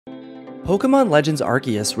Pokemon Legends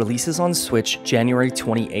Arceus releases on Switch January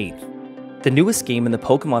 28th. The newest game in the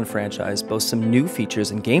Pokemon franchise boasts some new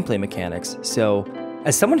features and gameplay mechanics, so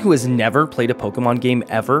as someone who has never played a Pokemon game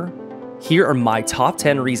ever, here are my top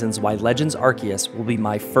 10 reasons why Legends Arceus will be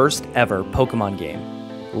my first ever Pokemon game.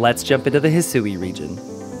 Let's jump into the Hisui region.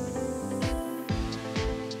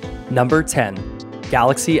 Number 10.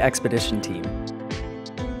 Galaxy Expedition Team.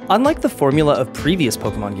 Unlike the formula of previous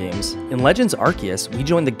Pokemon games, in Legends Arceus, we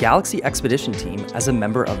join the Galaxy Expedition Team as a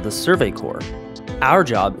member of the Survey Corps. Our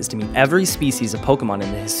job is to meet every species of Pokemon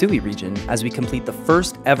in the Hisui region as we complete the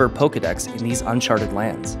first ever Pokedex in these uncharted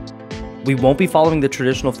lands. We won't be following the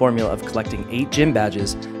traditional formula of collecting 8 gym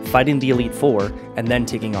badges, fighting the Elite Four, and then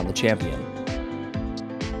taking on the champion.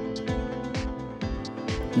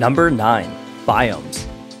 Number 9. Biomes.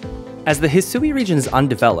 As the Hisui region is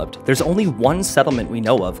undeveloped, there's only one settlement we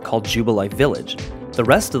know of called Jubilife Village. The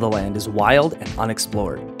rest of the land is wild and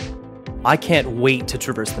unexplored. I can't wait to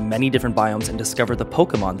traverse the many different biomes and discover the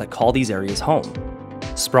Pokemon that call these areas home.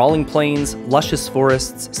 Sprawling plains, luscious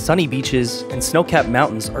forests, sunny beaches, and snow-capped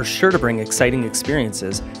mountains are sure to bring exciting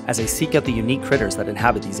experiences as I seek out the unique critters that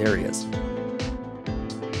inhabit these areas.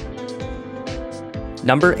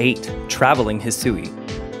 Number 8. Traveling Hisui.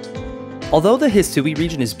 Although the Hisui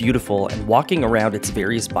region is beautiful and walking around its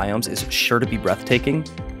various biomes is sure to be breathtaking,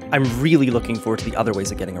 I'm really looking forward to the other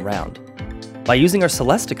ways of getting around. By using our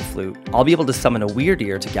Celestica flute, I'll be able to summon a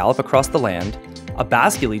Weirdeer to gallop across the land, a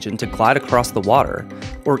Basculegion to glide across the water,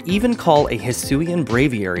 or even call a Hisuian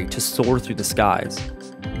Braviary to soar through the skies.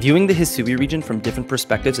 Viewing the Hisui region from different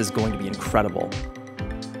perspectives is going to be incredible.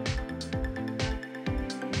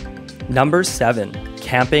 Number 7.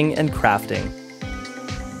 Camping and Crafting.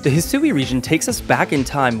 The Hisui region takes us back in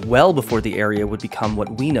time well before the area would become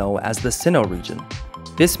what we know as the Sinnoh region.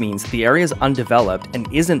 This means the area is undeveloped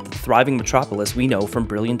and isn't the thriving metropolis we know from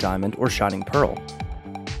Brilliant Diamond or Shining Pearl.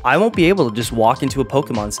 I won't be able to just walk into a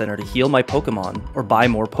Pokemon Center to heal my Pokemon or buy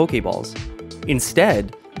more Pokeballs.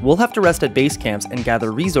 Instead, we'll have to rest at base camps and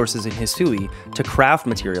gather resources in Hisui to craft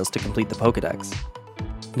materials to complete the Pokedex.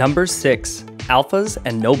 Number 6. Alphas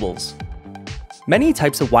and Nobles. Many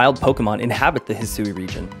types of wild Pokemon inhabit the Hisui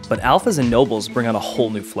region, but Alphas and Nobles bring out a whole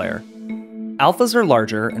new flair. Alphas are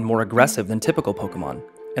larger and more aggressive than typical Pokemon,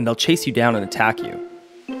 and they'll chase you down and attack you.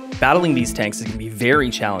 Battling these tanks is going to be very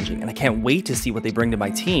challenging, and I can't wait to see what they bring to my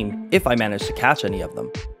team if I manage to catch any of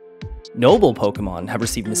them. Noble Pokemon have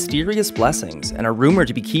received mysterious blessings and are rumored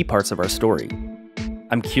to be key parts of our story.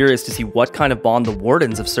 I'm curious to see what kind of bond the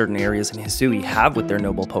Wardens of certain areas in Hisui have with their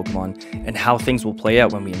Noble Pokemon, and how things will play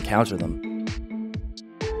out when we encounter them.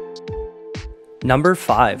 Number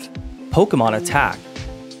 5. Pokemon Attack.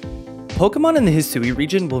 Pokemon in the Hisui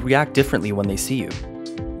region will react differently when they see you.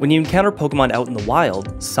 When you encounter Pokemon out in the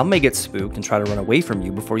wild, some may get spooked and try to run away from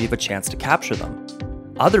you before you have a chance to capture them.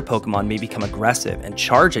 Other Pokemon may become aggressive and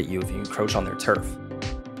charge at you if you encroach on their turf.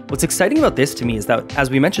 What's exciting about this to me is that, as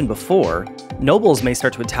we mentioned before, Nobles may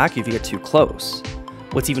start to attack you if you get too close.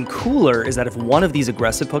 What's even cooler is that if one of these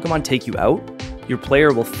aggressive Pokemon take you out, your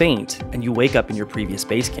player will faint and you wake up in your previous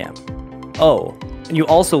base camp. Oh, and you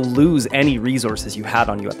also lose any resources you had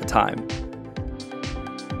on you at the time.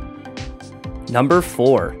 Number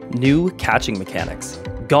 4. New catching mechanics.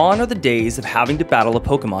 Gone are the days of having to battle a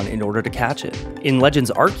Pokemon in order to catch it. In Legends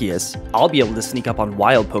Arceus, I'll be able to sneak up on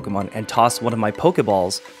wild Pokemon and toss one of my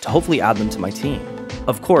Pokeballs to hopefully add them to my team.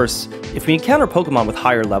 Of course, if we encounter Pokemon with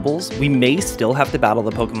higher levels, we may still have to battle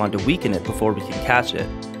the Pokemon to weaken it before we can catch it.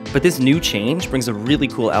 But this new change brings a really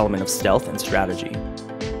cool element of stealth and strategy.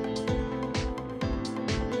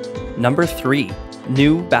 Number 3.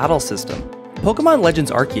 New battle system. Pokemon Legends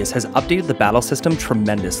Arceus has updated the battle system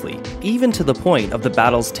tremendously, even to the point of the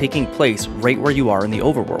battles taking place right where you are in the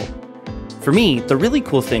overworld. For me, the really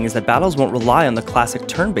cool thing is that battles won't rely on the classic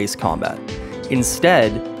turn-based combat.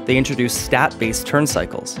 Instead, they introduce stat-based turn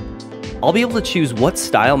cycles. I'll be able to choose what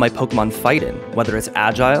style my Pokemon fight in, whether it's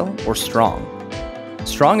agile or strong.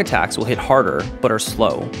 Strong attacks will hit harder, but are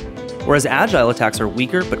slow, whereas agile attacks are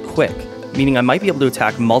weaker but quick, meaning I might be able to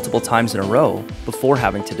attack multiple times in a row before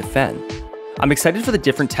having to defend. I'm excited for the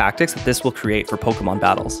different tactics that this will create for Pokemon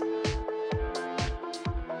battles.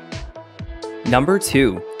 Number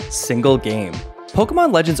 2. Single game.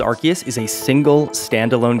 Pokemon Legends Arceus is a single,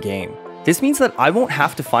 standalone game. This means that I won't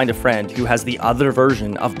have to find a friend who has the other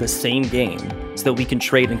version of the same game so that we can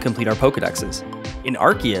trade and complete our Pokedexes. In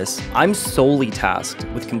Arceus, I'm solely tasked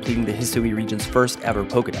with completing the Hisui region's first ever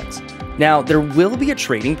Pokedex. Now, there will be a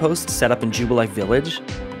trading post set up in Jubilife Village,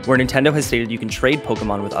 where Nintendo has stated you can trade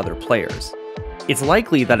Pokemon with other players. It's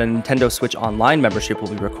likely that a Nintendo Switch Online membership will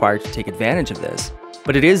be required to take advantage of this,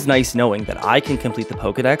 but it is nice knowing that I can complete the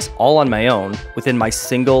Pokédex all on my own within my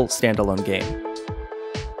single standalone game.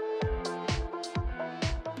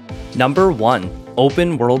 Number 1.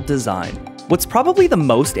 Open World Design. What's probably the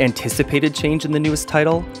most anticipated change in the newest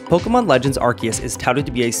title, Pokémon Legends Arceus is touted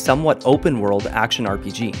to be a somewhat open-world action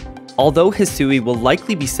RPG. Although Hisui will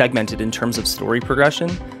likely be segmented in terms of story progression,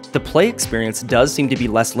 the play experience does seem to be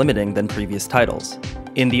less limiting than previous titles.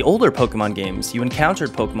 In the older Pokemon games, you encountered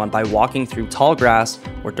Pokemon by walking through tall grass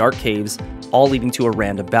or dark caves, all leading to a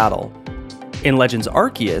random battle. In Legends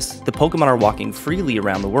Arceus, the Pokemon are walking freely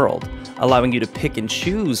around the world, allowing you to pick and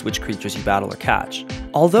choose which creatures you battle or catch.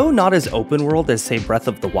 Although not as open world as, say, Breath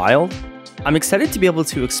of the Wild, I'm excited to be able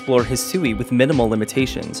to explore Hisui with minimal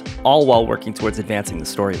limitations, all while working towards advancing the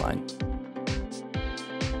storyline.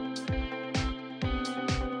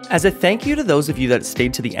 As a thank you to those of you that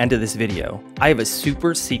stayed to the end of this video, I have a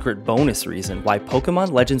super secret bonus reason why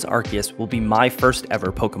Pokémon Legends Arceus will be my first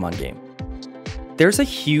ever Pokémon game. There's a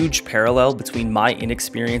huge parallel between my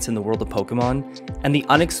inexperience in the world of Pokémon and the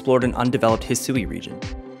unexplored and undeveloped Hisui region.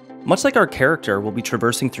 Much like our character will be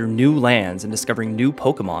traversing through new lands and discovering new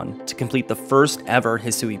Pokémon to complete the first ever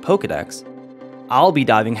Hisui Pokédex, I'll be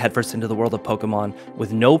diving headfirst into the world of Pokémon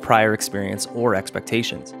with no prior experience or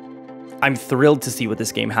expectations. I'm thrilled to see what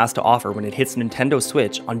this game has to offer when it hits Nintendo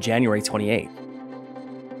Switch on January 28th.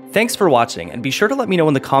 Thanks for watching, and be sure to let me know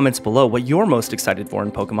in the comments below what you're most excited for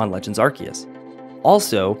in Pokémon Legends Arceus.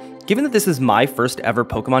 Also, given that this is my first ever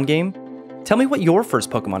Pokemon game, tell me what your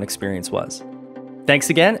first Pokemon experience was.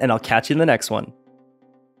 Thanks again, and I'll catch you in the next one.